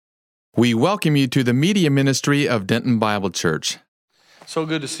We welcome you to the media ministry of Denton Bible Church. So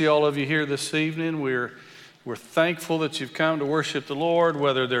good to see all of you here this evening. We're thankful that you've come to worship the Lord,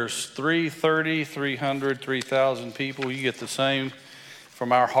 whether there's 330, 300, 3,000 people. You get the same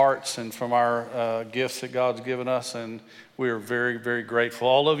from our hearts and from our gifts that God's given us, and we are very, very grateful.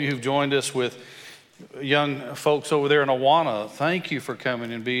 All of you who've joined us with young folks over there in Awana, thank you for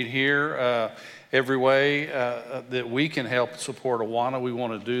coming and being here. Every way that we can help support Awana, we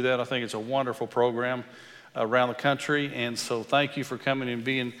want to do that. I think it's a wonderful program around the country, and so thank you for coming and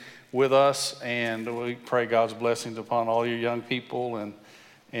being with us, and we pray God's blessings upon all your young people,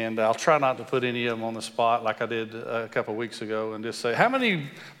 and I'll try not to put any of them on the spot like I did a couple of weeks ago and just say, how many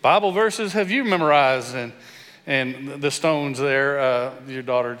Bible verses have you memorized? And the stones there, your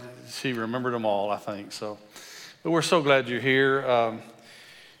daughter, she remembered them all, I think. So, but we're so glad you're here.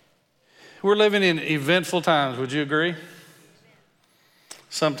 We're living in eventful times, would you agree?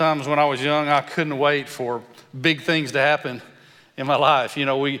 Sometimes when I was young, I couldn't wait for big things to happen in my life. You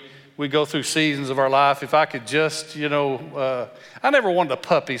know, we go through seasons of our life. If I could just, I never wanted a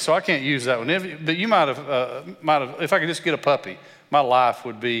puppy, so I can't use that one. But you might have, if I could just get a puppy, my life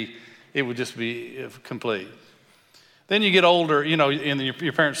would just be complete. Then you get older, and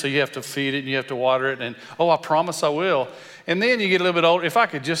your parents say you have to feed it and you have to water it, and I promise I will. And then you get a little bit older. If I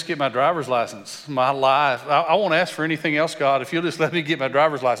could just get my driver's license, my life, I won't ask for anything else, God, if you'll just let me get my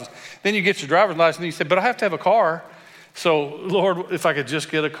driver's license. Then you get your driver's license and you say, but I have to have a car. So, Lord, if I could just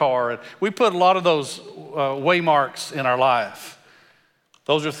get a car. And we put a lot of those waymarks in our life.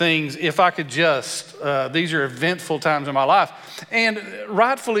 Those are things, if I could just, these are eventful times in my life. And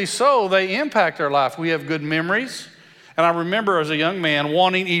rightfully so, they impact our life. We have good memories. And I remember as a young man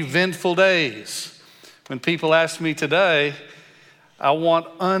wanting eventful days. When people ask me today, I want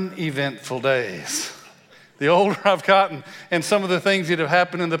uneventful days. The older I've gotten and some of the things that have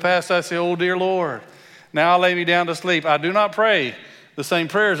happened in the past, I say, oh, dear Lord, now I lay me down to sleep. I do not pray the same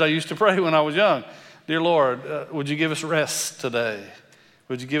prayers I used to pray when I was young. Dear Lord, would you give us rest today?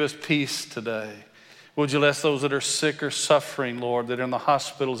 Would you give us peace today? Would you bless those that are sick or suffering, Lord, that are in the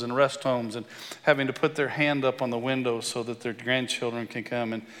hospitals and rest homes and having to put their hand up on the window so that their grandchildren can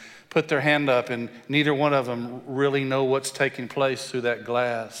come and put their hand up, and neither one of them really know what's taking place through that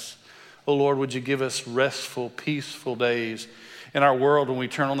glass. Oh, Lord, would you give us restful, peaceful days in our world when we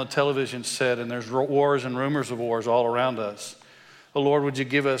turn on the television set and there's wars and rumors of wars all around us. Oh, Lord, would you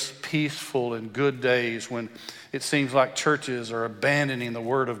give us peaceful and good days when it seems like churches are abandoning the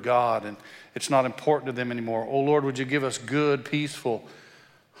Word of God and it's not important to them anymore. Oh, Lord, would you give us good, peaceful,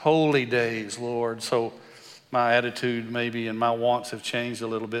 holy days, Lord, so my attitude maybe and my wants have changed a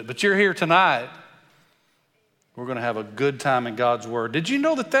little bit. But you're here tonight. We're going to have a good time in God's Word. Did you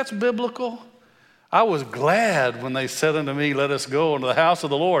know that that's biblical? I was glad when they said unto me, let us go into the house of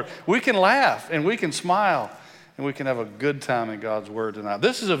the Lord. We can laugh and we can smile and we can have a good time in God's Word tonight.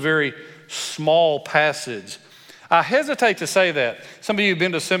 This is a very small passage. I hesitate to say that. Some of you have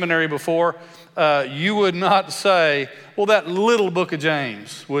been to seminary before. You would not say, well, that little book of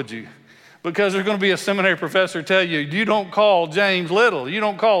James, would you? Because there's going to be a seminary professor tell you, you don't call James little. You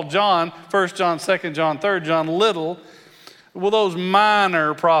don't call John, 1 John, 2 John, 3 John little. Well, those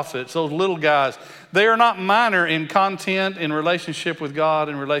minor prophets, those little guys, they are not minor in content, in relationship with God,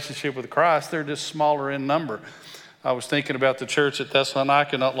 in relationship with Christ. They're just smaller in number. I was thinking about the church at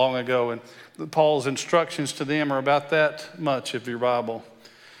Thessalonica not long ago, and Paul's instructions to them are about that much of your Bible.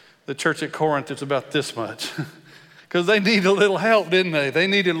 The church at Corinth is about this much. Because they needed a little help, didn't they? They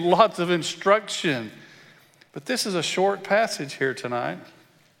needed lots of instruction. But this is a short passage here tonight.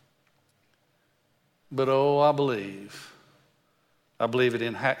 But I believe it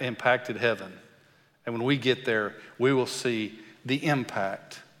impacted heaven. And when we get there, we will see the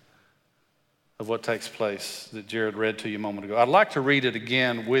impact of what takes place that Jared read to you a moment ago. I'd like to read it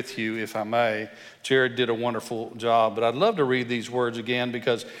again with you, if I may. Jared did a wonderful job, but I'd love to read these words again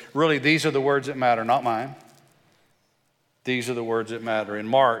because really these are the words that matter, not mine. These are the words that matter. In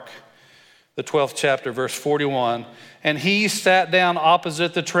Mark, the 12th chapter, verse 41, and he sat down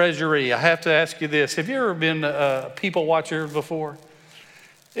opposite the treasury. I have to ask you this. Have you ever been a people watcher before?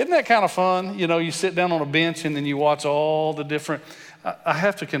 Isn't that kind of fun? You sit down on a bench and then you watch all the different. I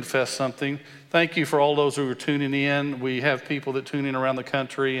have to confess something. Thank you for all those who are tuning in. We have people that tune in around the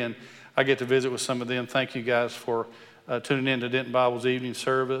country, and I get to visit with some of them. Thank you guys for tuning in to Denton Bible's evening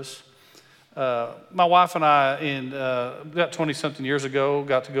service. My wife and I, about 20-something years ago,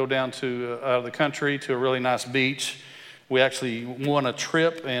 got to go down to out of the country to a really nice beach. We actually won a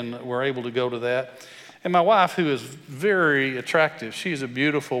trip and were able to go to that. And my wife, who is very attractive, she's a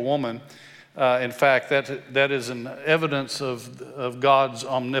beautiful woman, In fact, that is an evidence of God's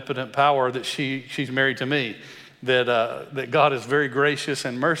omnipotent power that she's married to me, that God is very gracious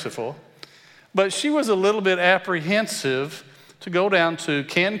and merciful. But she was a little bit apprehensive to go down to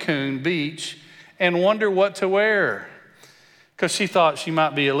Cancun Beach and wonder what to wear, because she thought she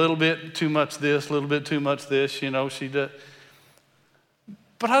might be a little bit too much this, a little bit too much this, you know.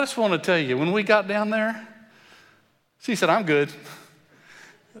 But I just want to tell you, when we got down there, she said, I'm good.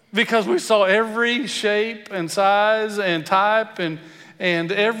 Because we saw every shape and size and type and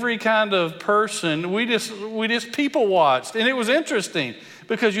every kind of person. We just people watched. And it was interesting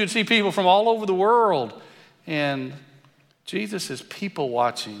because you'd see people from all over the world. And Jesus is people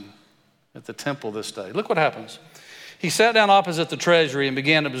watching at the temple this day. Look what happens. He sat down opposite the treasury and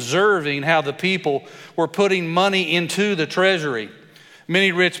began observing how the people were putting money into the treasury.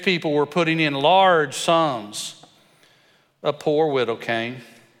 Many rich people were putting in large sums. A poor widow came,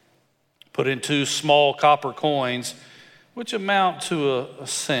 put in 2 small copper coins, which amount to a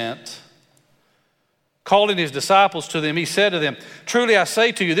cent. Calling his disciples to them, he said to them, truly I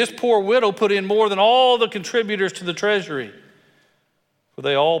say to you, this poor widow put in more than all the contributors to the treasury. For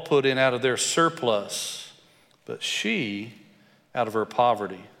they all put in out of their surplus, but she, out of her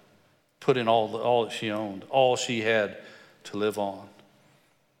poverty, put in all that she owned, all she had to live on.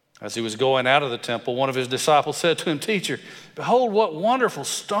 As he was going out of the temple, one of his disciples said to him, Teacher, behold, what wonderful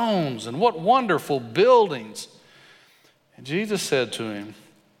stones and what wonderful buildings. And Jesus said to him,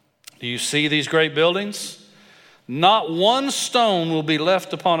 do you see these great buildings? Not one stone will be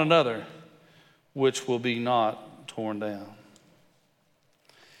left upon another, which will be not torn down.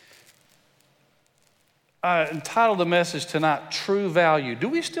 I entitled the message tonight, True Value. Do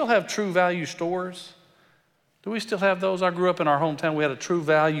we still have True Value stores? Do we still have those? I grew up in our hometown. We had a True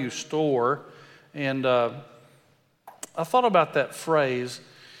Value store. And I thought about that phrase.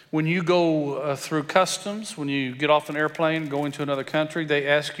 When you go through customs, when you get off an airplane going to another country, they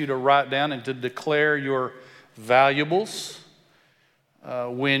ask you to write down and to declare your valuables.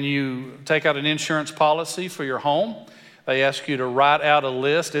 When you take out an insurance policy for your home, they ask you to write out a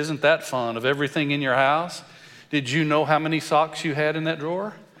list. Isn't that fun? Of everything in your house. Did you know how many socks you had in that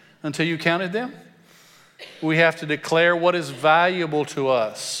drawer until you counted them? We have to declare what is valuable to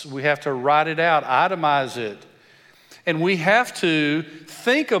us. We have to write it out, itemize it. And we have to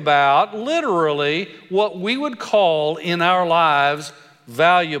think about literally what we would call in our lives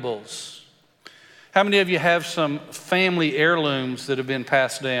valuables. How many of you have some family heirlooms that have been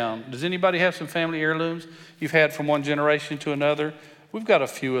passed down? Does anybody have some family heirlooms you've had from one generation to another? We've got a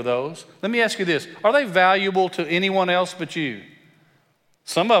few of those. Let me ask you this. Are they valuable to anyone else but you?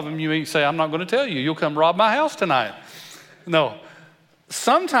 Some of them you may say, I'm not going to tell you. You'll come rob my house tonight. No.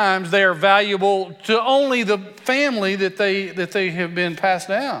 Sometimes they are valuable to only the family that they have been passed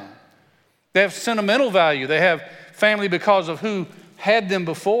down. They have sentimental value. They have family because of who had them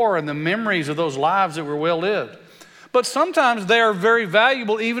before and the memories of those lives that were well lived. But sometimes they are very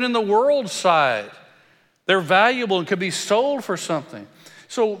valuable even in the world side. They're valuable and could be sold for something.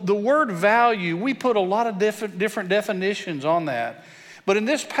 So the word value, we put a lot of different definitions on that. But in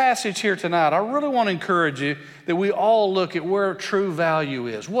this passage here tonight, I really want to encourage you that we all look at where true value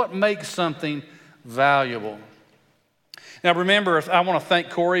is. What makes something valuable? Now remember, I want to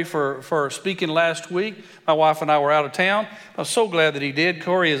thank Corey for speaking last week. My wife and I were out of town. I was so glad that he did.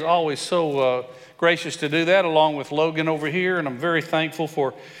 Corey is always so gracious to do that, along with Logan over here. And I'm very thankful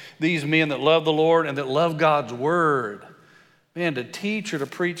for these men that love the Lord and that love God's Word. Man, to teach or to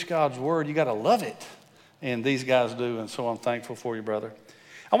preach God's Word, you got to love it. And these guys do, and so I'm thankful for you, brother.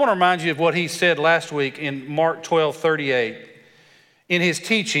 I want to remind you of what he said last week in Mark 12:38. In his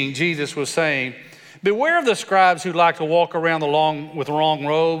teaching, Jesus was saying, beware of the scribes who like to walk around with long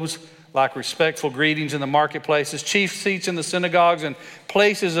robes, like respectful greetings in the marketplaces, chief seats in the synagogues, and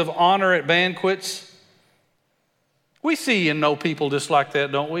places of honor at banquets. We see and know people just like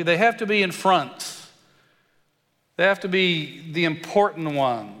that, don't we? They have to be in front. They have to be the important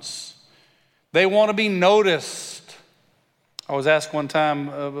ones. They want to be noticed. I was asked one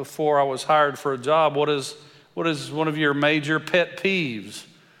time before I was hired for a job, what is one of your major pet peeves?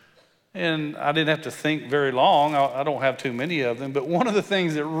 And I didn't have to think very long. I don't have too many of them. But one of the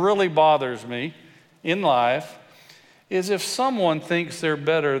things that really bothers me in life is if someone thinks they're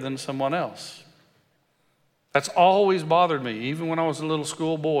better than someone else. That's always bothered me, even when I was a little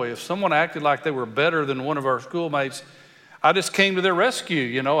schoolboy. If someone acted like they were better than one of our schoolmates, I just came to their rescue,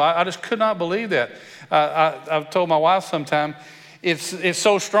 you know. I just could not believe that. I've told my wife sometime, it's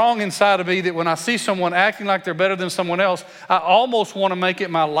so strong inside of me that when I see someone acting like they're better than someone else, I almost want to make it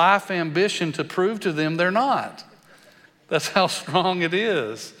my life ambition to prove to them they're not. That's how strong it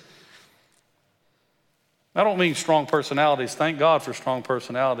is. I don't mean strong personalities. Thank God for strong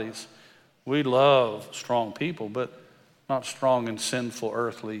personalities. We love strong people, but not strong in sinful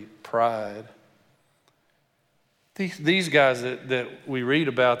earthly pride. These guys that we read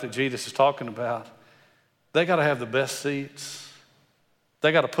about, that Jesus is talking about, they got to have the best seats.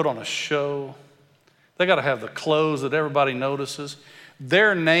 They got to put on a show. They got to have the clothes that everybody notices.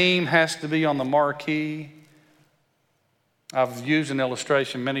 Their name has to be on the marquee. I've used an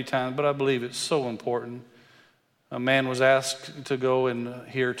illustration many times, but I believe it's so important. A man was asked to go and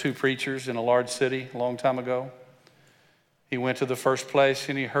hear two preachers in a large city a long time ago. He went to the first place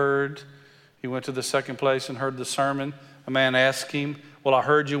and he went to the second place and heard the sermon. A man asked him, well, I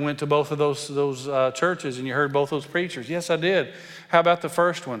heard you went to both of those churches and you heard both those preachers. Yes, I did. How about the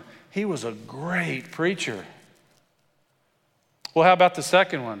first one? He was a great preacher. Well, how about the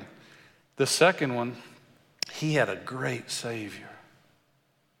second one? The second one, he had a great Savior.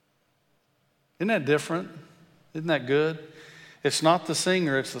 Isn't that different? Isn't that good? It's not the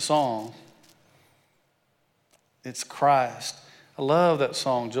singer, it's the song. It's Christ. I love that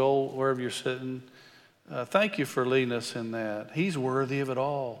song, Joel, wherever you're sitting. Thank you for leading us in that. He's worthy of it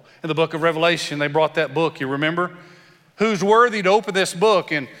all. In the book of Revelation, they brought that book, you remember? Who's worthy to open this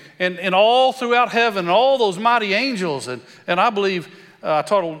book? And all throughout heaven, and all those mighty angels. And I believe, I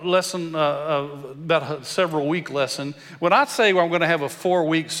taught a lesson, about a several week lesson. When I say I'm going to have a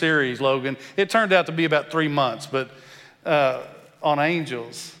 4-week series, Logan, it turned out to be about 3 months, but on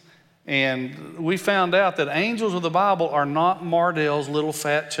angels. And we found out that angels of the Bible are not Mardell's little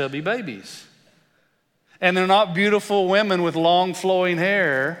fat chubby babies. And they're not beautiful women with long flowing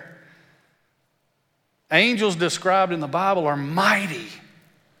hair. Angels described in the Bible are mighty,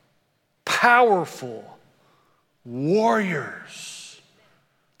 powerful warriors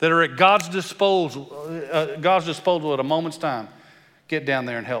that are at God's disposal at a moment's time. Get down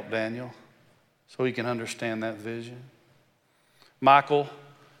there and help Daniel so he can understand that vision. Michael,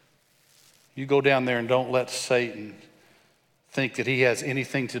 you go down there and don't let Satan think that he has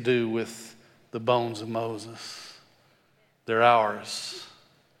anything to do with the bones of Moses. They're ours.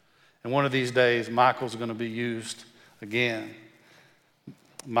 And one of these days, Michael's going to be used again.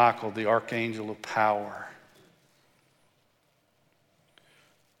 Michael, the archangel of power.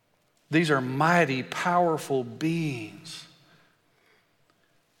 These are mighty, powerful beings.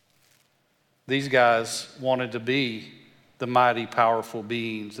 These guys wanted to be the mighty, powerful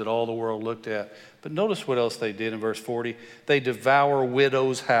beings that all the world looked at. But notice what else they did in verse 40. They devour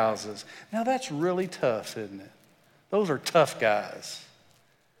widows' houses. Now that's really tough, isn't it? Those are tough guys.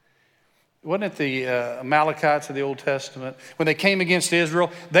 Wasn't it the Amalekites of the Old Testament? When they came against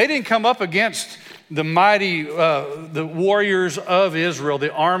Israel, they didn't come up against the mighty, the warriors of Israel,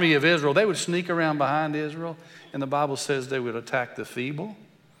 the army of Israel. They would sneak around behind Israel. And the Bible says they would attack the feeble,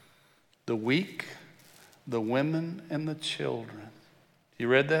 the weak, the women, and the children. You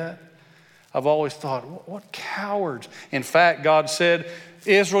read that? I've always thought, what cowards. In fact, God said,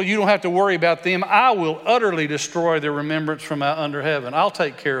 Israel, you don't have to worry about them. I will utterly destroy their remembrance from out under heaven. I'll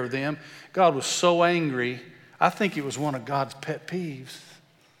take care of them. God was so angry. I think it was one of God's pet peeves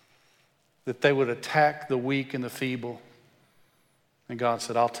that they would attack the weak and the feeble. And God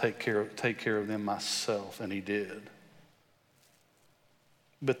said, I'll take care of them myself. And he did.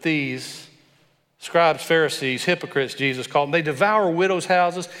 But these scribes, Pharisees, hypocrites, Jesus called them, they devour widows'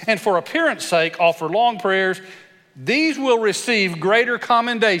 houses and for appearance sake offer long prayers. These will receive greater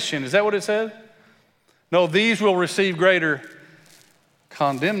commendation. Is that what it said? No, these will receive greater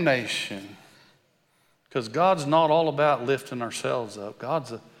condemnation. Because God's not all about lifting ourselves up.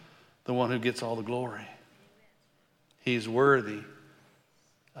 God's the one who gets all the glory. He's worthy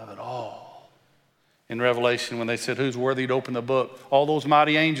of it all. In Revelation, when they said, who's worthy to open the book? All those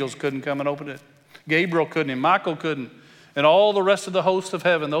mighty angels couldn't come and open it. Gabriel couldn't, and Michael couldn't, and all the rest of the hosts of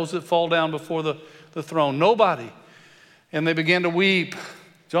heaven, those that fall down before the throne, nobody. And they began to weep.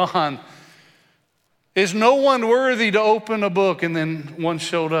 John, is no one worthy to open a book? And then one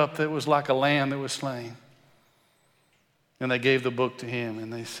showed up that was like a lamb that was slain. And they gave the book to him,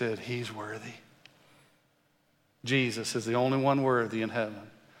 and they said, he's worthy. Jesus is the only one worthy in heaven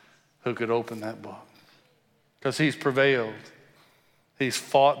who could open that book. Because he's prevailed. He's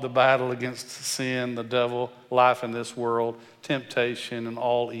fought the battle against sin, the devil, life in this world, temptation, and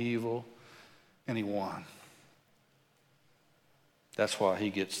all evil. And he won. That's why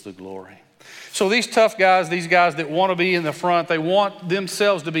he gets the glory. So these tough guys, these guys that want to be in the front, they want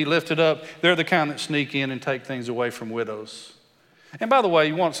themselves to be lifted up. They're the kind that sneak in and take things away from widows. And by the way,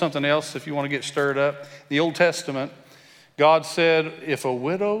 you want something else if you want to get stirred up? The Old Testament, God said, if a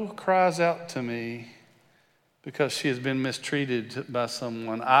widow cries out to me because she has been mistreated by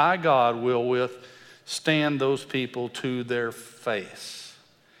someone, I, God, will with stand those people to their face.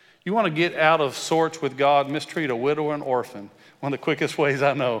 You want to get out of sorts with God, mistreat a widow or an orphan. One of the quickest ways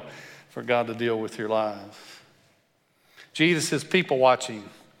I know for God to deal with your lives. Jesus is people watching.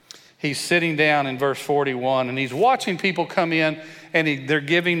 He's sitting down in verse 41 and he's watching people come in and they're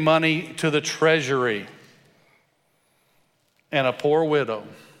giving money to the treasury. And a poor widow.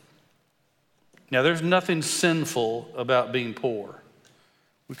 Now there's nothing sinful about being poor.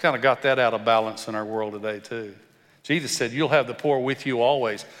 We've kind of got that out of balance in our world today too. Jesus said, you'll have the poor with you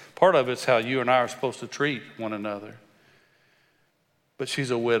always. Part of it's how you and I are supposed to treat one another. But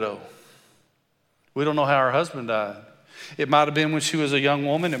she's a widow. We don't know how her husband died. It might have been when she was a young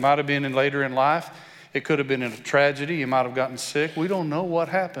woman. It might have been later in life. It could have been in a tragedy. He might have gotten sick. We don't know what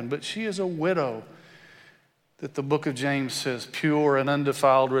happened, but she is a widow that the book of James says, pure and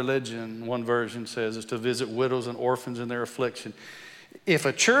undefiled religion, one version says, is to visit widows and orphans in their affliction. If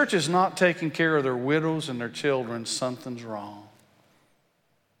a church is not taking care of their widows and their children, something's wrong.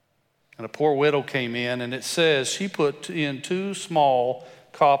 And a poor widow came in, and it says she put in 2 small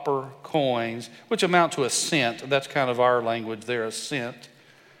copper coins, which amount to a cent. That's kind of our language there, a cent.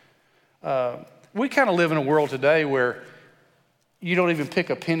 We kind of live in a world today where you don't even pick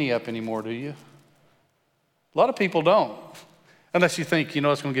a penny up anymore, do you? A lot of people don't, unless you think, it's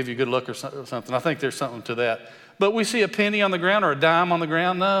going to give you a good look or something. I think there's something to that. But we see a penny on the ground or a dime on the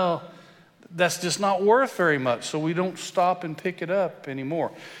ground. No, that's just not worth very much, so we don't stop and pick it up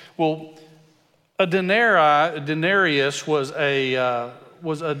anymore. Well, a denarius was a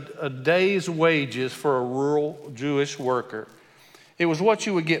day's wages for a rural Jewish worker. It was what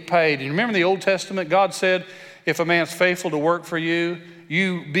you would get paid. And remember in the Old Testament, God said, if a man's faithful to work for you,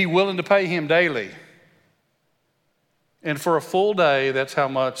 you be willing to pay him daily. And for a full day, that's how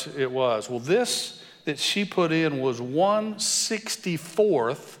much it was. Well, this that she put in was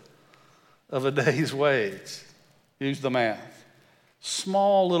 1/64 of a day's wage. Use the math.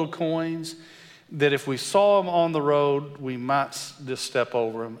 Small little coins that if we saw them on the road, we might just step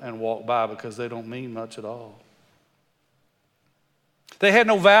over them and walk by because they don't mean much at all. They had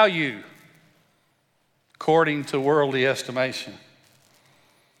no value according to worldly estimation.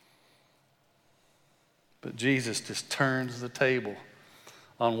 But Jesus just turns the table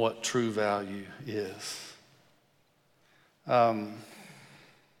on what true value is. What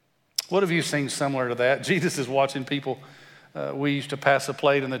have you seen similar to that? Jesus is watching people. We used to pass a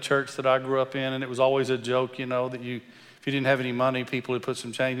plate in the church that I grew up in, and it was always a joke, that if you didn't have any money, people would put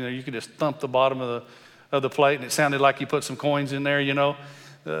some change in there. You could just thump the bottom of the plate, and it sounded like you put some coins in there,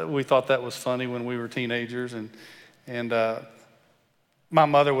 We thought that was funny when we were teenagers. And my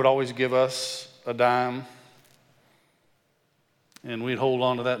mother would always give us a dime, and we'd hold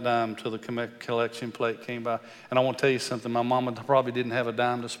on to that dime till the collection plate came by. And I want to tell you something, my mama probably didn't have a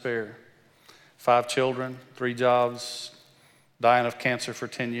dime to spare. 5 children, 3 jobs, dying of cancer for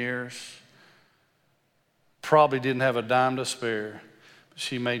 10 years. Probably didn't have a dime to spare. But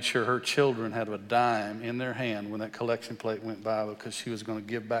she made sure her children had a dime in their hand when that collection plate went by because she was going to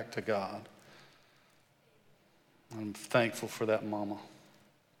give back to God. I'm thankful for that mama.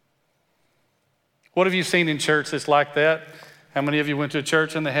 What have you seen in church that's like that? How many of you went to a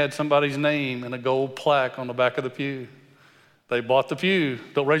church and they had somebody's name in a gold plaque on the back of the pew? They bought the pew.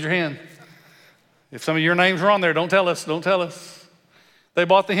 Don't raise your hand. If some of your names are on there, don't tell us. Don't tell us. They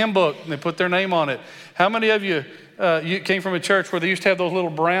bought the hymn book and they put their name on it. How many of you, you came from a church where they used to have those little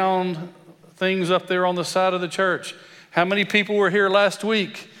brown things up there on the side of the church? How many people were here last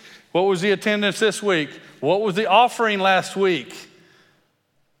week? What was the attendance this week? What was the offering last week?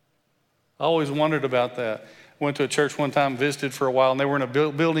 I always wondered about that. Went to a church one time, visited for a while, and they were in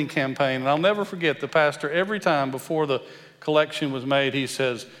a building campaign. And I'll never forget the pastor, every time before the collection was made, he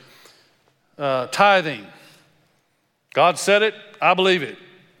says, tithing. God said it, I believe it.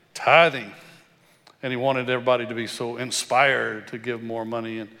 Tithing. And he wanted everybody to be so inspired to give more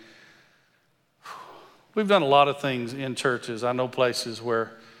money. And we've done a lot of things in churches. I know places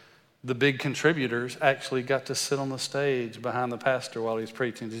where the big contributors actually got to sit on the stage behind the pastor while he's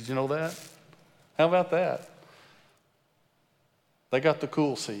preaching. Did you know that? How about that? They got the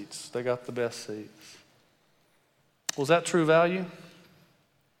cool seats. They got the best seats. Was that true value?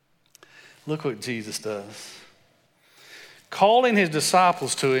 Look what Jesus does. Calling his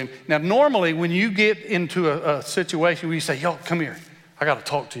disciples to him. Now, normally when you get into a situation where you say, yo, come here. I got to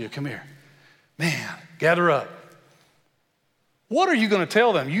talk to you. Come here. Man, gather up. What are you going to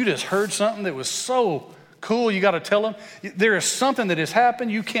tell them? You just heard something that was so cool, you got to tell them. There is something that has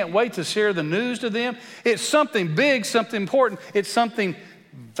happened. You can't wait to share the news to them. It's something big, something important. It's something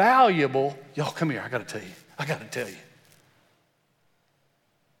valuable. Y'all come here, I got to tell you. I got to tell you.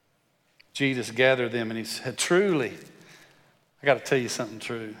 Jesus gathered them and he said, truly, I got to tell you something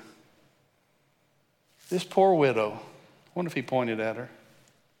true. This poor widow, I wonder if he pointed at her,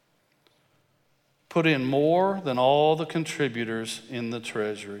 put in more than all the contributors in the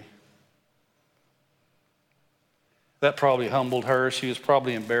treasury. That probably humbled her. She was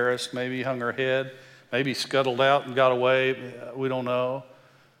probably embarrassed, maybe hung her head, maybe scuttled out and got away. We don't know.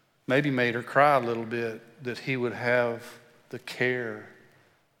 Maybe made her cry a little bit that he would have the care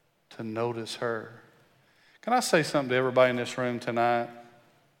to notice her. Can I say something to everybody in this room tonight?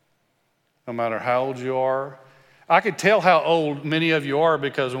 No matter how old you are. I could tell how old many of you are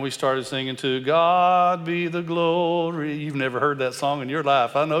because when we started singing "To God Be the Glory," you've never heard that song in your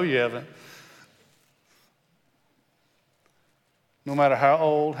life. I know you haven't. No matter how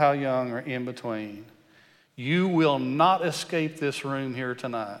old, how young, or in between, you will not escape this room here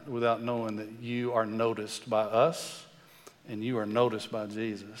tonight without knowing that you are noticed by us and you are noticed by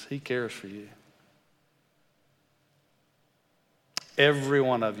Jesus. He cares for you. Every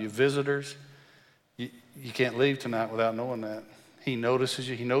one of you, visitors, you can't leave tonight without knowing that. He notices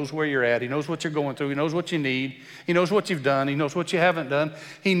you. He knows where you're at. He knows what you're going through. He knows what you need. He knows what you've done. He knows what you haven't done.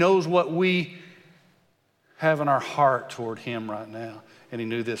 He knows what we have in our heart toward him right now. And he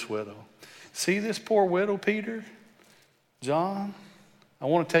knew this widow. See this poor widow, Peter, John? I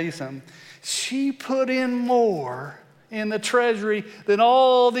want to tell you something. She put in more in the treasury than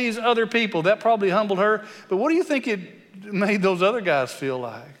all these other people. That probably humbled her. But what do you think it made those other guys feel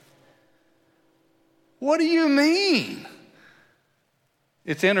like? What do you mean?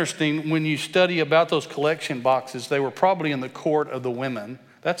 It's interesting when you study about those collection boxes, they were probably in the court of the women.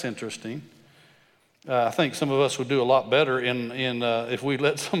 That's interesting. I think some of us would do a lot better if we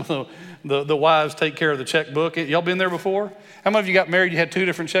let some of the wives take care of the checkbook. Y'all been there before? How many of you got married, you had 2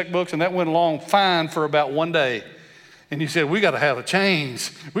 different checkbooks, and that went along fine for about 1 day? And you said, we got to have a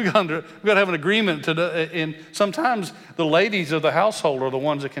change. We got to have an agreement. And sometimes the ladies of the household are the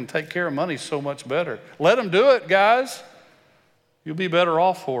ones that can take care of money so much better. Let them do it, guys. You'll be better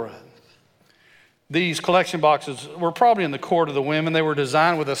off for it. These collection boxes were probably in the court of the women. They were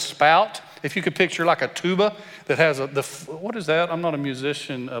designed with a spout. If you could picture like a tuba that has what is that? I'm not a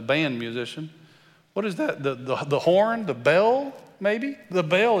musician, a band musician. What is that? The horn, the bell, maybe? The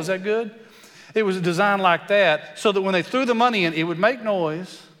bell, is that good? It was designed like that so that when they threw the money in, it would make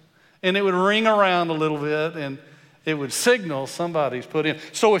noise and it would ring around a little bit and it would signal somebody's put in.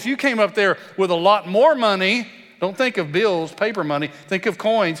 So if you came up there with a lot more money, don't think of bills, paper money, think of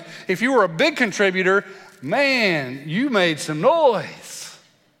coins. If you were a big contributor, man, you made some noise.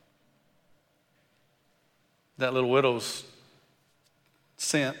 That little widow's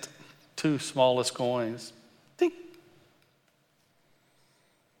sent 2 smallest coins. Ding.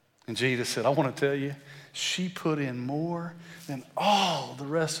 And Jesus said, I want to tell you, she put in more than all the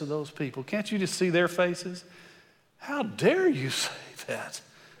rest of those people. Can't you just see their faces? How dare you say that?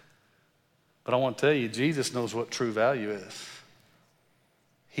 But I want to tell you, Jesus knows what true value is.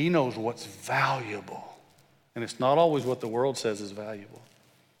 He knows what's valuable. And it's not always what the world says is valuable.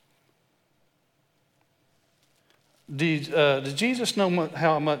 Does Jesus know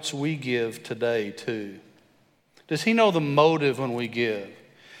how much we give today too? Does he know the motive when we give?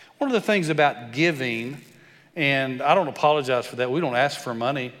 One of the things about giving, and I don't apologize for that, we don't ask for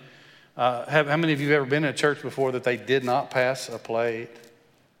money. How many of you have ever been in a church before that they did not pass a plate?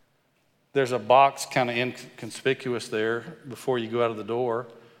 There's a box kind of inconspicuous there before you go out of the door.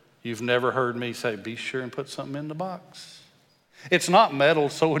 You've never heard me say, be sure and put something in the box. It's not metal,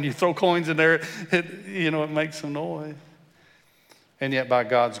 so when you throw coins in there, it makes some noise. And yet by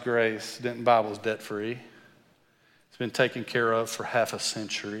God's grace, Denton Bible's debt-free. It's been taken care of for half a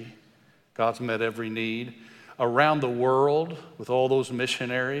century. God's met every need. Around the world, with all those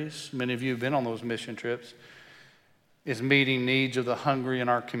missionaries, many of you have been on those mission trips, is meeting needs of the hungry in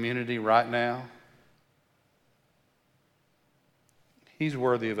our community right now. He's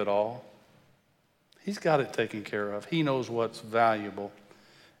worthy of it all. He's got it taken care of. He knows what's valuable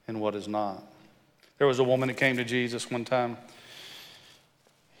and what is not. There was a woman that came to Jesus one time,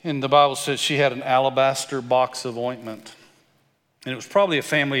 and the Bible says she had an alabaster box of ointment, and it was probably a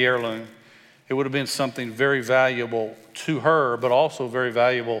family heirloom. It would have been something very valuable to her, but also very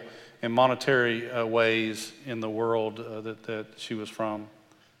valuable in monetary ways in the world that she was from.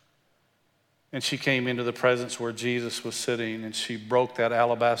 And she came into the presence where Jesus was sitting, and she broke that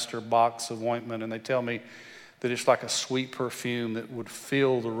alabaster box of ointment. And they tell me that it's like a sweet perfume that would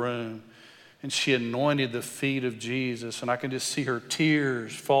fill the room. And she anointed the feet of Jesus, and I can just see her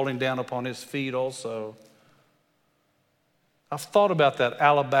tears falling down upon his feet also. I've thought about that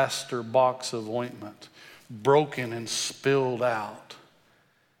alabaster box of ointment, broken and spilled out.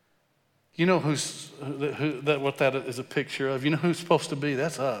 You know what that is a picture of? You know who's supposed to be?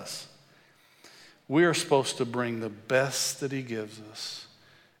 That's us. We are supposed to bring the best that he gives us,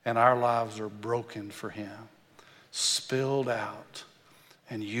 and our lives are broken for him, spilled out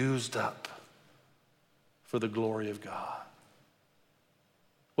and used up for the glory of God.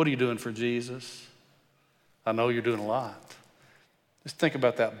 What are you doing for Jesus? I know you're doing a lot. Just think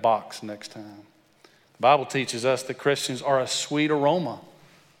about that box next time. The Bible teaches us that Christians are a sweet aroma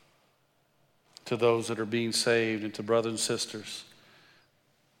to those that are being saved and to brothers and sisters.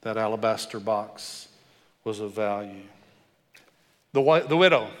 That alabaster box was of value. The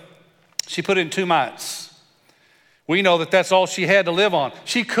widow, she put in 2 mites. We know that that's all she had to live on.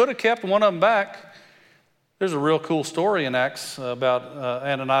 She could have kept one of them back. There's a real cool story in Acts about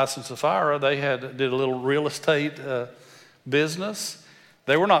Ananias and Sapphira. They did a little real estate business.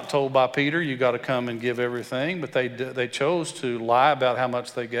 They were not told by Peter, you got to come and give everything, but they chose to lie about how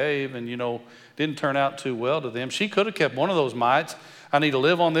much they gave, and didn't turn out too well to them. She could have kept one of those mites. I need to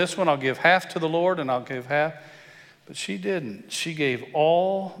live on this one. I'll give half to the Lord, and I'll give half. But she didn't. She gave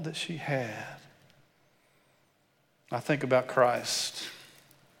all that she had. I think about Christ.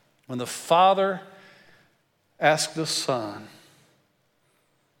 When the Father asked the Son,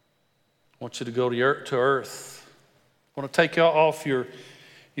 I want you to go to earth. I want to take off your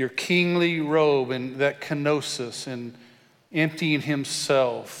kingly robe and that kenosis and emptying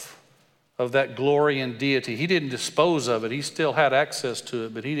himself of that glory and deity. He didn't dispose of it. He still had access to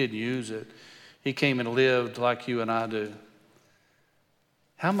it, but he didn't use it. He came and lived like you and I do.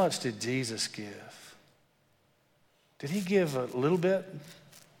 How much did Jesus give? Did he give a little bit?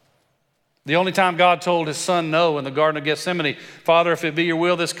 The only time God told his son no in the Garden of Gethsemane, Father, if it be your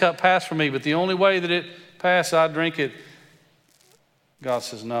will, this cup pass from me, but the only way that it pass, I drink it. God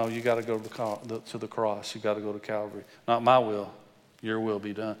says, no, you got to go to the cross. You got to go to Calvary. Not my will, your will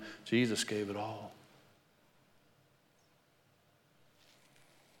be done. Jesus gave it all.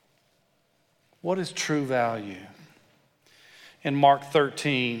 What is true value? In Mark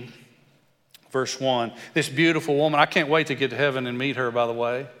 13, verse 1, this beautiful woman, I can't wait to get to heaven and meet her, by the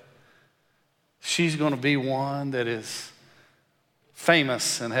way. She's going to be one that is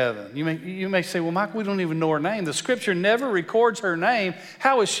famous in heaven. You may say, well, Mike, we don't even know her name. The scripture never records her name.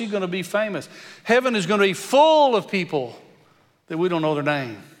 How is she going to be famous? Heaven is going to be full of people that we don't know their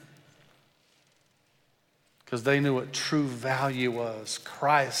name, because they knew what true value was.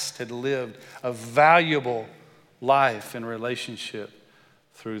 Christ had lived a valuable life in relationship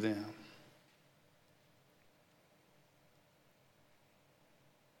through them.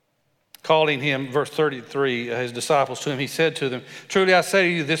 Calling him, verse 33, his disciples to him, he said to them, truly I say to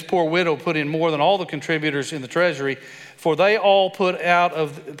you, this poor widow put in more than all the contributors in the treasury, for they all put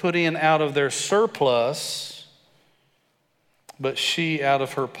in out of their surplus, but she out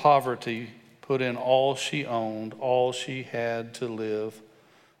of her poverty put in all she owned, all she had to live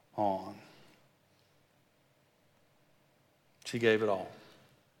on. She gave it all.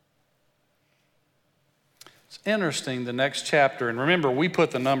 It's interesting, the next chapter, and remember, we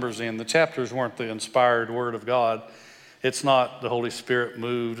put the numbers in. The chapters weren't the inspired word of God. It's not the Holy Spirit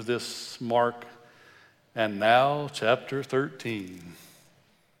moved this mark. And now, chapter 13.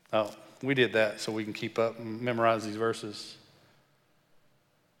 Oh, we did that so we can keep up and memorize these verses.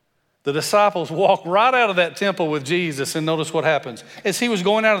 The disciples walk right out of that temple with Jesus, and notice what happens. As he was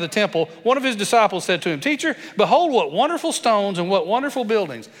going out of the temple, one of his disciples said to him, Teacher, behold what wonderful stones and what wonderful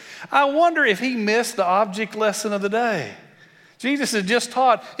buildings. I wonder if he missed the object lesson of the day. Jesus had just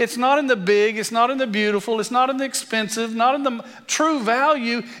taught, it's not in the big, it's not in the beautiful, it's not in the expensive, not in the true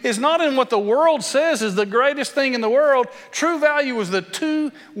value, it's not in what the world says is the greatest thing in the world. True value was the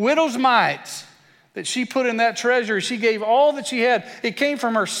 2 widows' mites that she put in that treasury. She gave all that she had. It came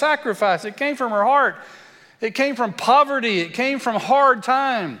from her sacrifice. It came from her heart. It came from poverty. It came from hard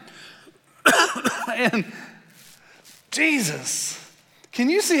time. And Jesus, can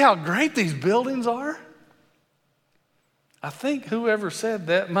you see how great these buildings are? I think whoever said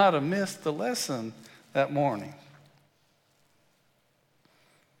that might have missed the lesson that morning.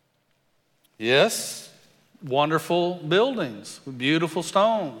 Yes, wonderful buildings with beautiful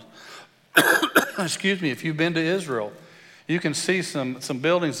stones. Excuse me, if you've been to Israel, you can see some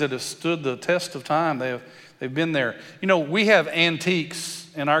buildings that have stood the test of time. They've been there. You know, we have antiques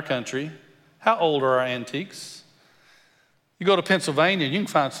in our country. How old are our antiques? You go to Pennsylvania, you can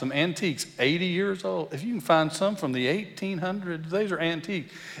find some antiques 80 years old. If you can find some from the 1800s, these are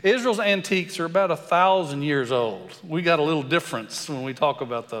antiques. Israel's antiques are about 1,000 years old. We got a little difference when we talk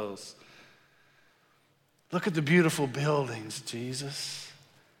about those. Look at the beautiful buildings, Jesus.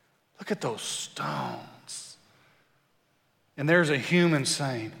 Look at those stones. And there's a human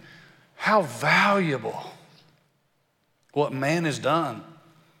saying, How valuable what man has done.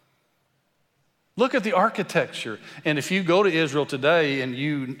 Look at the architecture. And if you go to Israel today and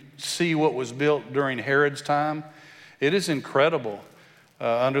you see what was built during Herod's time, it is incredible.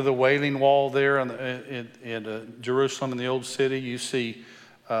 Under the Wailing Wall there in Jerusalem in the Old City, you see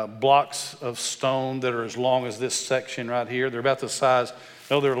blocks of stone that are as long as this section right here. They're about the size,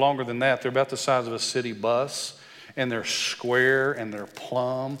 no, they're longer than that. They're about the size of a city bus, and they're square and they're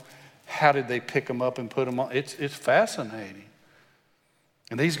plumb. How did they pick them up and put them on? It's fascinating.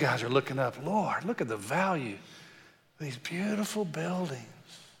 And these guys are looking up, Lord, look at the value of these beautiful buildings.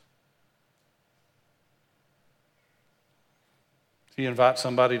 If you invite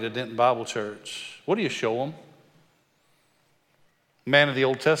somebody to Denton Bible Church, what do you show them? A man of the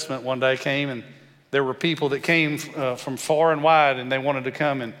Old Testament one day came, and there were people that came from far and wide, and they wanted to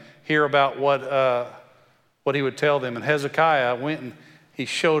come and hear about what he would tell them. And Hezekiah went and he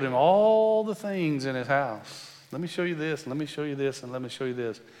showed him all the things in his house. Let me show you this, and let me show you this, and let me show you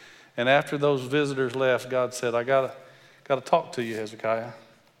this. And after those visitors left, God said, I got to talk to you, Hezekiah. I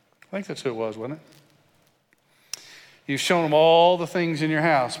think that's who it was, wasn't it? You've shown them all the things in your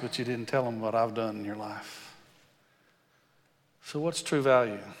house, but you didn't tell them what I've done in your life. So what's true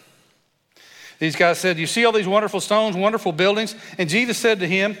value? These guys said, you see all these wonderful stones, wonderful buildings? And Jesus said to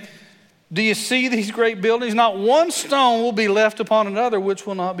him, do you see these great buildings? Not one stone will be left upon another which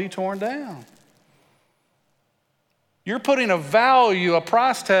will not be torn down. You're putting a value, a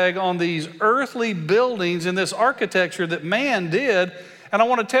price tag on these earthly buildings and this architecture that man did. And I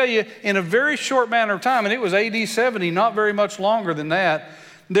want to tell you, in a very short manner of time, and it was AD 70, not very much longer than that,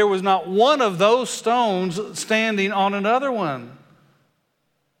 there was not one of those stones standing on another one.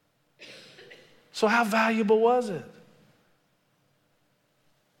 So how valuable was it?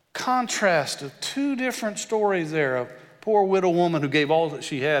 Contrast of two different stories there. A poor widow woman who gave all that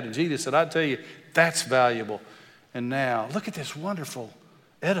she had. And Jesus said, I tell you, that's valuable. And now, look at this wonderful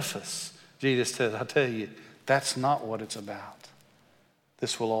edifice. Jesus said, I tell you, that's not what it's about.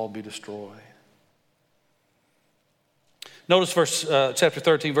 This will all be destroyed. Notice chapter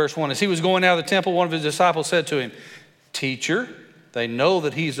 13, verse 1. As he was going out of the temple, one of his disciples said to him, Teacher, they know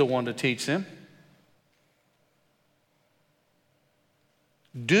that he's the one to teach them.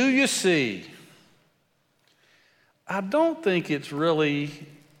 Do you see? I don't think it's really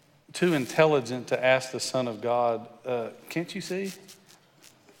too intelligent to ask the Son of God, can't you see?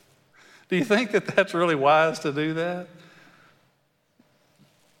 Do you think that that's really wise to do that?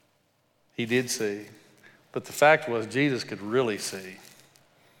 He did see. But the fact was, Jesus could really see.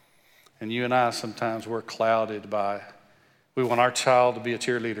 And you and I sometimes we're clouded by, we want our child to be a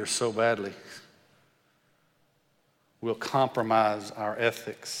cheerleader so badly. We'll compromise our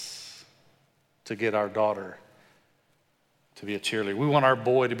ethics to get our daughter to be a cheerleader. We want our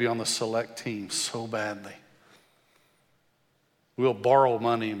boy to be on the select team so badly. We'll borrow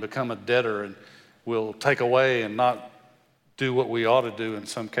money and become a debtor, and we'll take away and not do what we ought to do in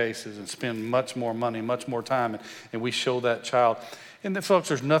some cases and spend much more money, much more time, and we show that child. And then, folks,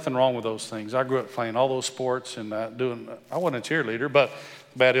 there's nothing wrong with those things. I grew up playing all those sports and I wasn't a cheerleader, but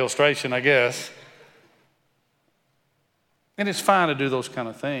bad illustration, I guess. And it's fine to do those kind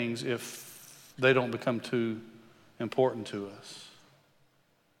of things if they don't become too important to us.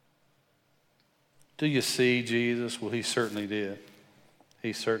 Do you see Jesus? Well, he certainly did.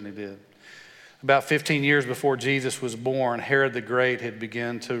 He certainly did. About 15 years before Jesus was born, Herod the Great had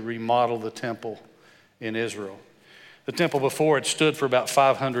begun to remodel the temple in Israel. The temple before had stood for about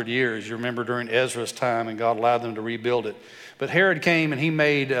 500 years. You remember during Ezra's time, and God allowed them to rebuild it. But Herod came and he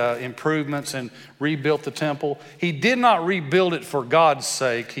made improvements and rebuilt the temple. He did not rebuild it for God's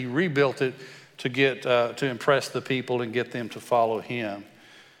sake. He rebuilt it to impress the people and get them to follow him,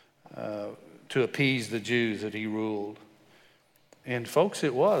 to appease the Jews that he ruled. And folks,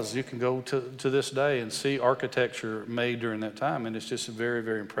 it was. You can go to this day and see architecture made during that time, and it's just very,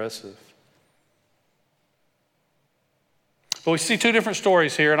 very impressive. But we see two different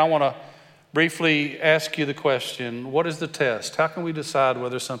stories here, and I want to briefly ask you the question, what is the test? How can we decide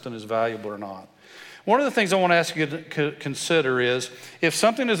whether something is valuable or not? One of the things I want to ask you to consider is, if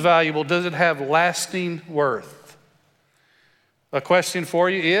something is valuable, does it have lasting worth? A question for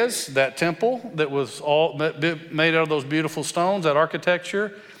you is, that temple that was all made out of those beautiful stones, that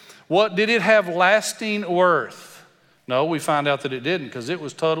architecture, did it have lasting worth? No, we find out that it didn't, because it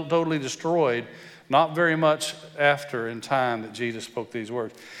was totally destroyed not very much after in time that Jesus spoke these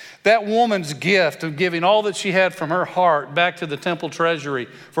words. That woman's gift of giving all that she had from her heart back to the temple treasury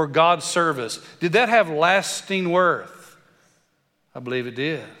for God's service, did that have lasting worth? I believe it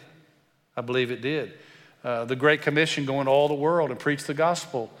did. I believe it did. The Great Commission, going to all the world and preach the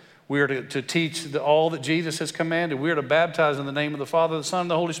gospel, We are to teach all that Jesus has commanded. We are to baptize in the name of the Father, the Son,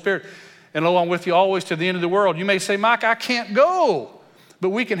 and the Holy Spirit. And lo, I'm with you always to the end of the world. You may say, Mike, I can't go.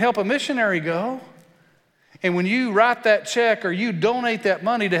 But we can help a missionary go. And when you write that check or you donate that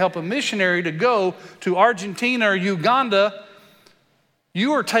money to help a missionary to go to Argentina or Uganda,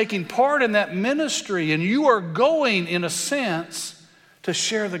 you are taking part in that ministry, and you are going, in a sense, to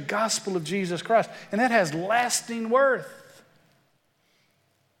share the gospel of Jesus Christ. And that has lasting worth.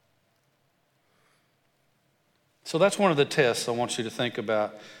 So that's one of the tests I want you to think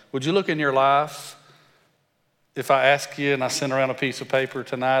about. Would you look in your life, if I ask you and I sent around a piece of paper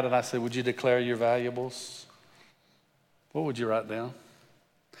tonight and I said, would you declare your valuables? What would you write down?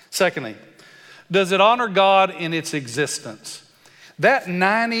 Secondly, does it honor God in its existence? That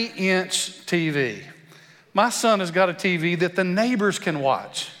 90-inch TV. My son has got a TV that the neighbors can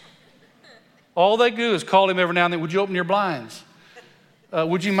watch. All they do is call him every now and then, would you open your blinds?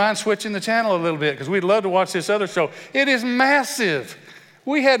 Would you mind switching the channel a little bit? Because we'd love to watch this other show. It is massive.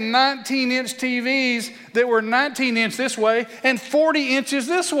 We had 19-inch TVs that were 19-inch this way and 40 inches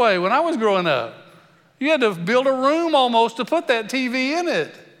this way when I was growing up. You had to build a room almost to put that TV in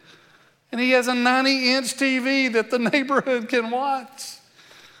it. And he has a 90-inch TV that the neighborhood can watch.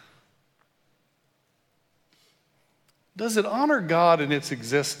 Does it honor God in its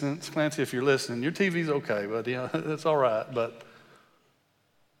existence? Clancy, if you're listening, your TV's okay, but that's all right. But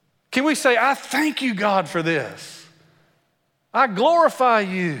can we say, I thank you, God, for this? I glorify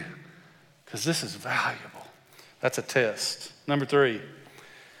you because this is valuable. That's a test. Number 3,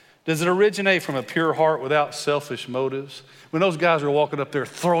 does it originate from a pure heart without selfish motives? When those guys were walking up there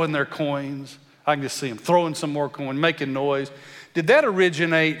throwing their coins, I can just see them throwing some more coin, making noise. Did that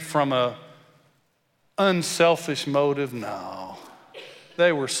originate from a unselfish motive? No.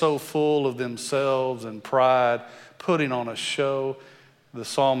 They were so full of themselves and pride, putting on a show. The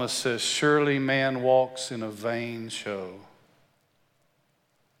psalmist says, surely man walks in a vain show.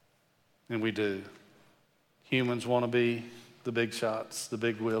 And we do. Humans want to be the big shots, the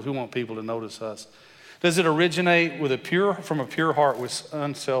big wheels. We want people to notice us. Does it originate from a pure heart with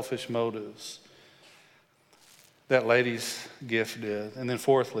unselfish motives? That lady's gift did. And then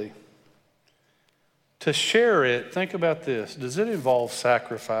fourthly, to share it, think about this. Does it involve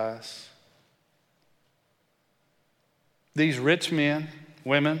sacrifice? These rich men,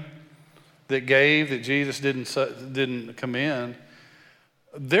 women that gave, that Jesus didn't commend,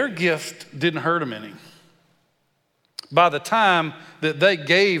 their gift didn't hurt them any. By the time that they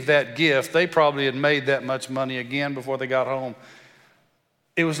gave that gift, they probably had made that much money again before they got home.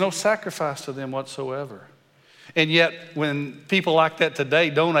 It was no sacrifice to them whatsoever. And yet, when people like that today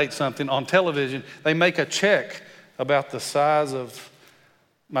donate something on television, they make a check about the size of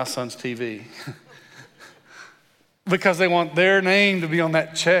my son's TV. Because they want their name to be on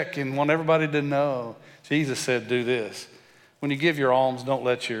that check and want everybody to know. Jesus said, do this. When you give your alms, don't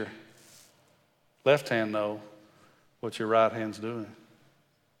let your left hand know what your right hand's doing.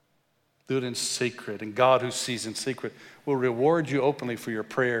 Do it in secret. And God, who sees in secret, will reward you openly for your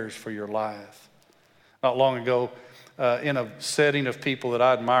prayers, for your life. Not long ago, in a setting of people that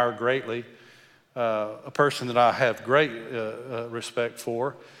I admire greatly, a person that I have great respect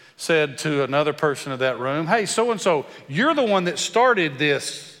for, said to another person in that room, hey, so-and-so, you're the one that started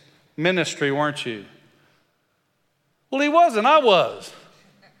this ministry, weren't you? Well, he wasn't, I was.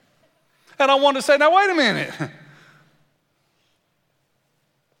 And I wanted to say, now wait a minute.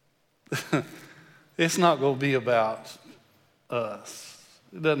 It's not going to be about us.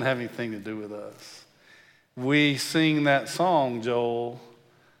 It doesn't have anything to do with us. We sing that song, Joel.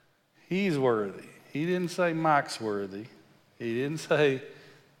 He's worthy. He didn't say Mike's worthy. He didn't say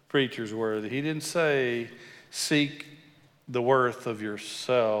preacher's worthy. He didn't say seek the worth of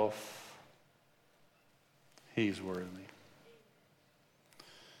yourself. He's worthy.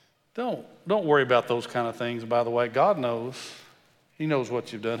 Don't worry about those kind of things, by the way. God knows. He knows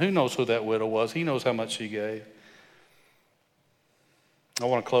what you've done. Who knows who that widow was? He knows how much she gave. I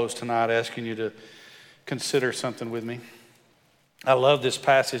want to close tonight asking you to consider something with me. I love this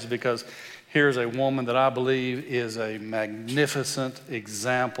passage because here's a woman that I believe is a magnificent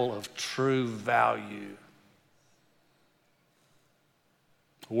example of true value.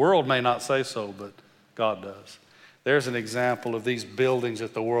 The world may not say so, but God does. There's an example of these buildings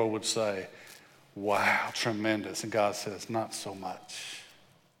that the world would say, wow, tremendous. And God says, not so much.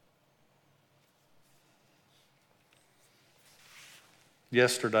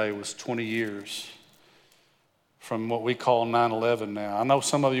 Yesterday was 20 years from what we call 9/11 now. I know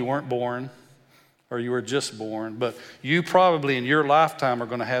some of you weren't born or you were just born, but you probably in your lifetime are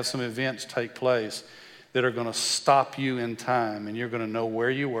going to have some events take place that are going to stop you in time, and you're going to know where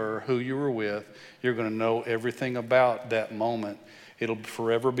you were, who you were with. You're going to know everything about that moment. It'll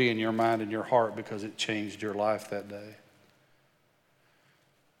forever be in your mind and your heart because it changed your life that day.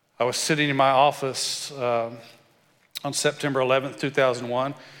 I was sitting in my office on September 11th,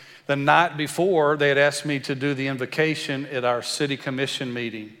 2001. The night before, they had asked me to do the invocation at our city commission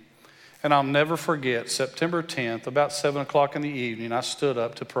meeting. And I'll never forget, September 10th, about 7 o'clock in the evening, I stood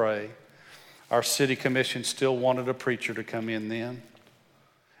up to pray. Our city commission still wanted a preacher to come in then.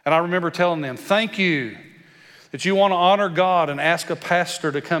 And I remember telling them, thank you that you want to honor God and ask a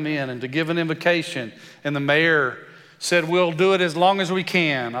pastor to come in and to give an invocation. And the mayor said, we'll do it as long as we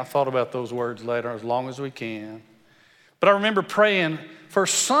can. I thought about those words later, as long as we can. But I remember praying for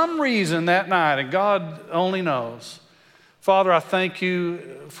some reason that night, and God only knows. Father, I thank you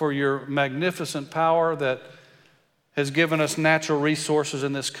for your magnificent power that has given us natural resources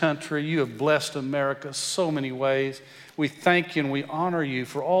in this country. You have blessed America so many ways. We thank you and we honor you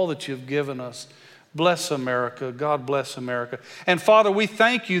for all that you've given us. Bless America. God bless America. And Father, we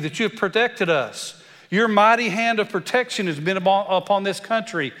thank you that you have protected us. Your mighty hand of protection has been upon this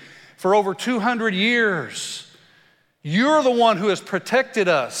country for over 200 years. You're the one who has protected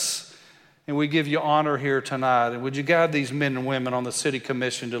us. And we give you honor here tonight. And would you guide these men and women on the city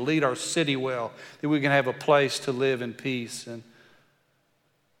commission to lead our city well, that we can have a place to live in peace. And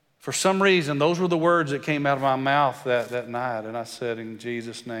for some reason, those were the words that came out of my mouth that night. And I said, in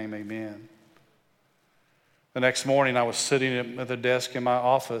Jesus' name, amen. The next morning, I was sitting at the desk in my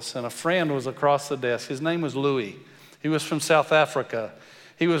office, and a friend was across the desk. His name was Louis. He was from South Africa.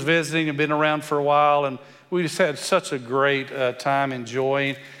 He was visiting and been around for a while, and we just had such a great time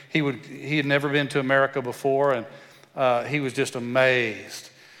enjoying. He had never been to America before, and he was just amazed.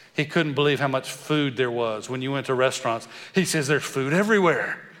 He couldn't believe how much food there was when you went to restaurants. He says, there's food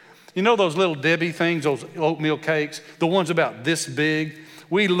everywhere. You know those little Debbie things, those oatmeal cakes, the ones about this big?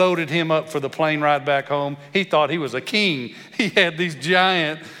 We loaded him up for the plane ride back home. He thought he was a king. He had these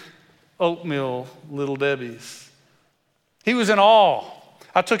giant oatmeal little Debbies. He was in awe.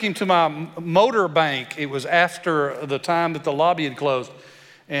 I took him to my motor bank. It was after the time that the lobby had closed.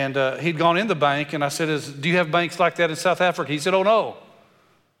 And he'd gone in the bank, and I said, do you have banks like that in South Africa? He said, oh, no.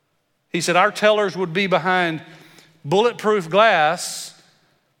 He said, our tellers would be behind bulletproof glass.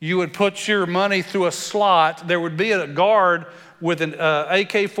 You would put your money through a slot. There would be a guard with an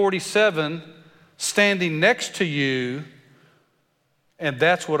AK-47 standing next to you, and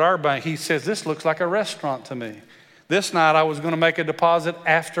that's what our bank, he says, this looks like a restaurant to me. This night I was going to make a deposit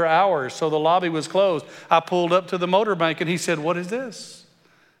after hours, so the lobby was closed. I pulled up to the motor bank, and he said, what is this?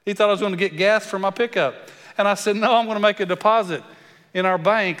 He thought I was going to get gas for my pickup. And I said, no, I'm going to make a deposit in our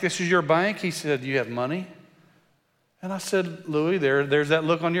bank. This is your bank? He said, do you have money? And I said, Louis, there's that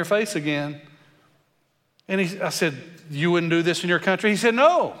look on your face again. And I said, you wouldn't do this in your country? He said,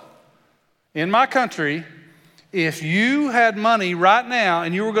 no. In my country, if you had money right now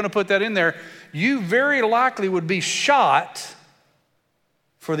and you were going to put that in there, you very likely would be shot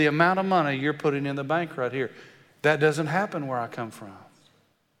for the amount of money you're putting in the bank right here. That doesn't happen where I come from.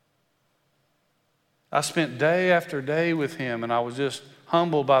 I spent day after day with him, and I was just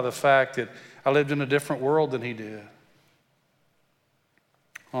humbled by the fact that I lived in a different world than he did.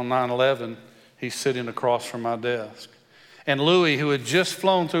 On 9/11, he's sitting across from my desk. And Louis, who had just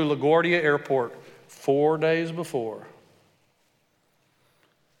flown through LaGuardia Airport 4 days before,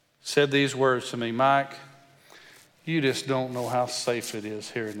 said these words to me, Mike, you just don't know how safe it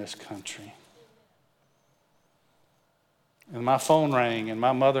is here in this country. And my phone rang, and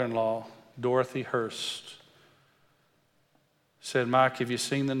my mother-in-law, Dorothy Hurst, said, Mike, have you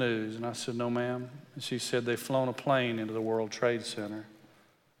seen the news? And I said, no, ma'am. And she said, they've flown a plane into the World Trade Center.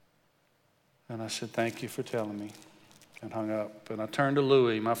 And I said, thank you for telling me, and hung up. And I turned to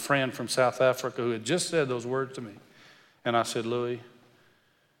Louis, my friend from South Africa, who had just said those words to me. And I said, Louis,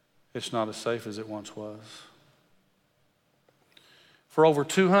 it's not as safe as it once was. For over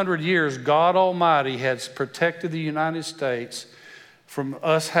 200 years, God Almighty has protected the United States from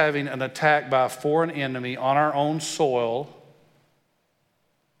us having an attack by a foreign enemy on our own soil.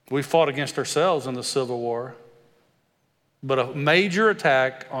 We fought against ourselves in the Civil War. But a major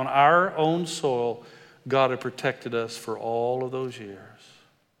attack on our own soil, God had protected us for all of those years.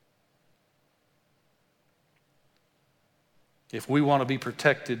 If we want to be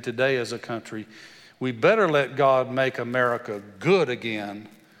protected today as a country, we better let God make America good again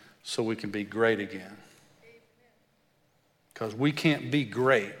so we can be great again. Because we can't be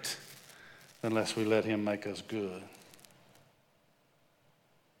great unless we let him make us good.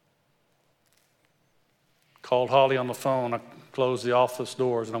 Called Holly on the phone. I closed the office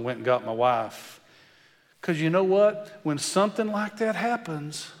doors and I went and got my wife. Because you know what? When something like that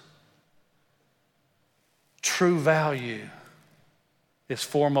happens, true value is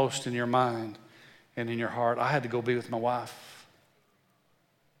foremost in your mind and in your heart. I had to go be with my wife.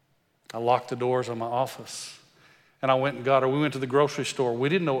 I locked the doors of my office and I went and got her. We went to the grocery store. We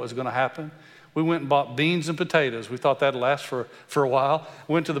didn't know what was going to happen. We went and bought beans and potatoes. We thought that'd last for a while.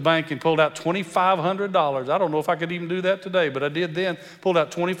 Went to the bank and pulled out $2,500. I don't know if I could even do that today, but I did then. Pulled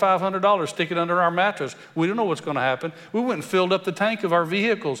out $2,500, stick it under our mattress. We don't know what's going to happen. We went and filled up the tank of our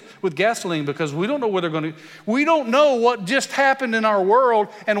vehicles with gasoline because we don't know where they're going to. We don't know what just happened in our world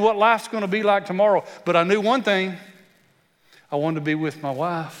and what life's going to be like tomorrow. But I knew one thing. I wanted to be with my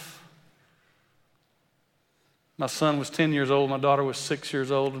wife. My son was 10 years old. My daughter was 6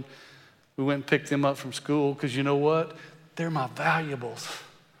 years old. And we went and picked them up from school because you know what? They're my valuables.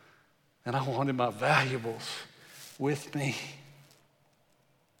 And I wanted my valuables with me.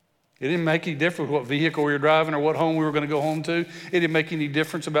 It didn't make any difference what vehicle we were driving or what home we were going to go home to. It didn't make any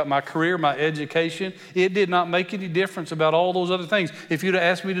difference about my career, my education. It did not make any difference about all those other things. If you'd have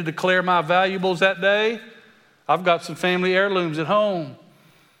asked me to declare my valuables that day, I've got some family heirlooms at home.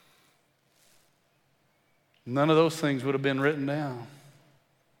 None of those things would have been written down.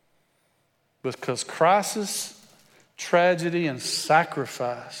 Because crisis, tragedy, and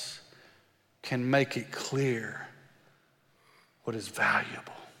sacrifice can make it clear what is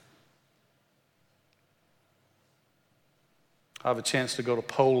valuable. I have a chance to go to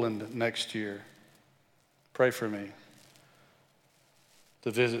Poland next year. Pray for me.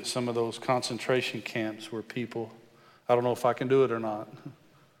 To visit some of those concentration camps where people, I don't know if I can do it or not.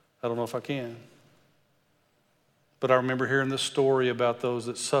 I don't know if I can. But I remember hearing this story about those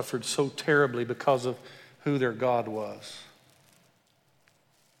that suffered so terribly because of who their God was.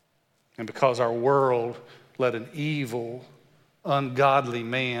 And because our world let an evil, ungodly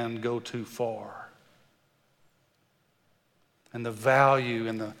man go too far. And the value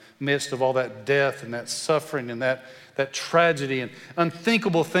in the midst of all that death and that suffering and that tragedy and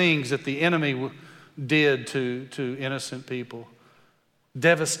unthinkable things that the enemy did to innocent people.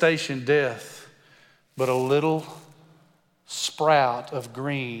 Devastation, death, but a little sprout of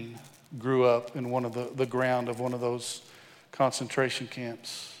green grew up in one of the ground of one of those concentration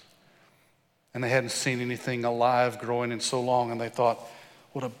camps. And they hadn't seen anything alive growing in so long, and they thought,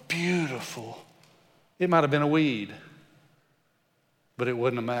 what a beautiful, it might have been a weed, but it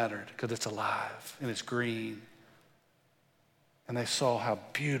wouldn't have mattered because it's alive and it's green. And they saw how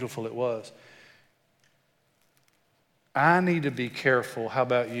beautiful it was. I need to be careful, how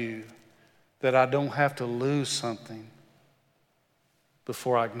about you, that I don't have to lose something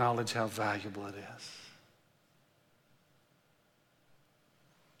before I acknowledge how valuable it is.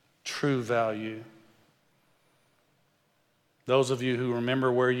 True value. Those of you who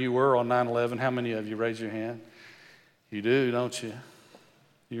remember where you were on 9/11, how many of you raise your hand? You do, don't you?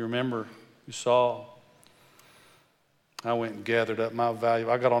 You remember, you saw. I went and gathered up my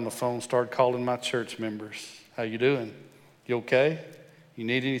value. I got on the phone, started calling my church members. How you doing? You okay? You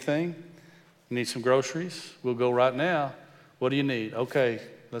need anything? You need some groceries? We'll go right now. What do you need? Okay,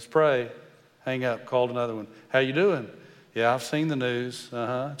 let's pray. Hang up, called another one. How you doing? Yeah, I've seen the news.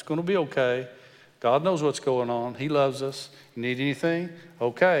 It's going to be okay. God knows what's going on. He loves us. You need anything?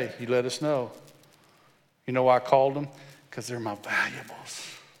 Okay, you let us know. You know why I called them? Because they're my valuables.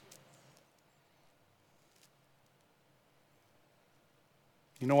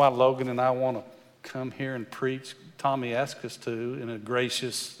 You know why Logan and I want to come here and preach? Tommy asked us to in a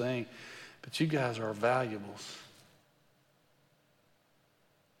gracious thing. But you guys are valuables.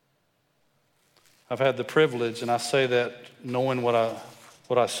 I've had the privilege, and I say that knowing what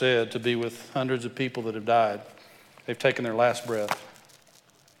I said, to be with hundreds of people that have died. They've taken their last breath.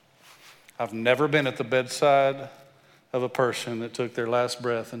 I've never been at the bedside of a person that took their last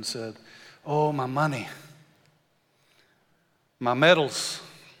breath and said, oh, my money, my medals,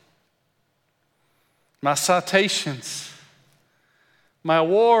 my citations, my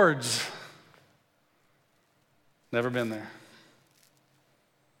awards. Never been there.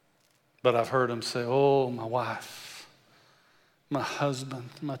 But I've heard them say, oh, my wife, my husband,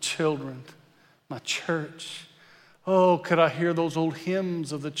 my children, my church. Oh, could I hear those old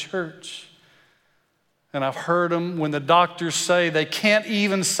hymns of the church? And I've heard them when the doctors say they can't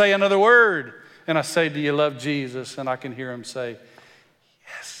even say another word. And I say, do you love Jesus? And I can hear them say,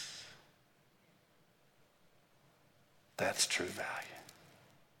 yes. That's true value.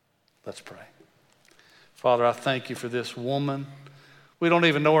 Let's pray. Father, I thank you for this woman. We don't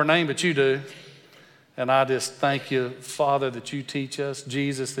even know her name, but you do. And I just thank you, Father, that you teach us,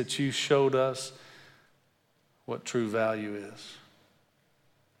 Jesus, that you showed us what true value is.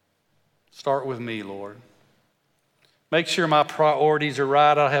 Start with me, Lord. Make sure my priorities are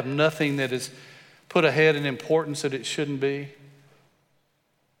right. I have nothing that is put ahead in importance that it shouldn't be.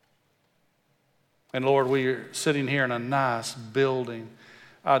 And Lord, we are sitting here in a nice building.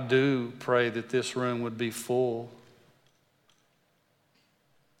 I do pray that this room would be full.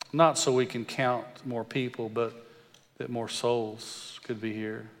 Not so we can count more people, but that more souls could be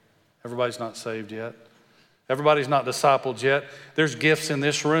here. Everybody's not saved yet. Everybody's not discipled yet. There's gifts in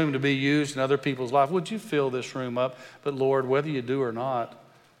this room to be used in other people's life. Would you fill this room up? But Lord, whether you do or not,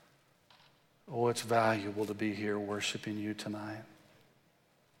 oh, it's valuable to be here worshiping you tonight.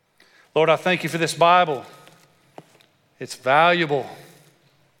 Lord, I thank you for this Bible. It's valuable.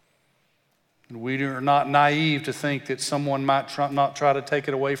 And we are not naive to think that someone might not try to take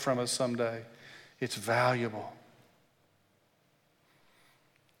it away from us someday. It's valuable.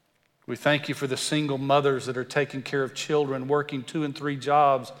 We thank you for the single mothers that are taking care of children, working 2 and 3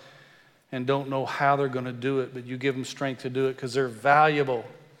 jobs, and don't know how they're going to do it, but you give them strength to do it because they're valuable.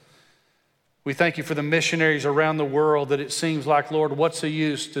 We thank you for the missionaries around the world that it seems like, Lord, what's the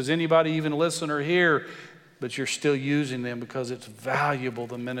use? Does anybody even listen or hear? But you're still using them because it's valuable,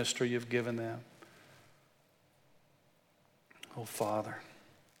 the ministry you've given them. Oh, Father,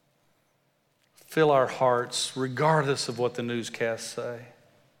 fill our hearts, regardless of what the newscasts say.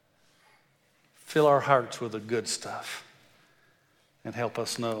 Fill our hearts with the good stuff and help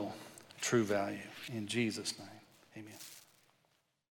us know true value. In Jesus' name, amen.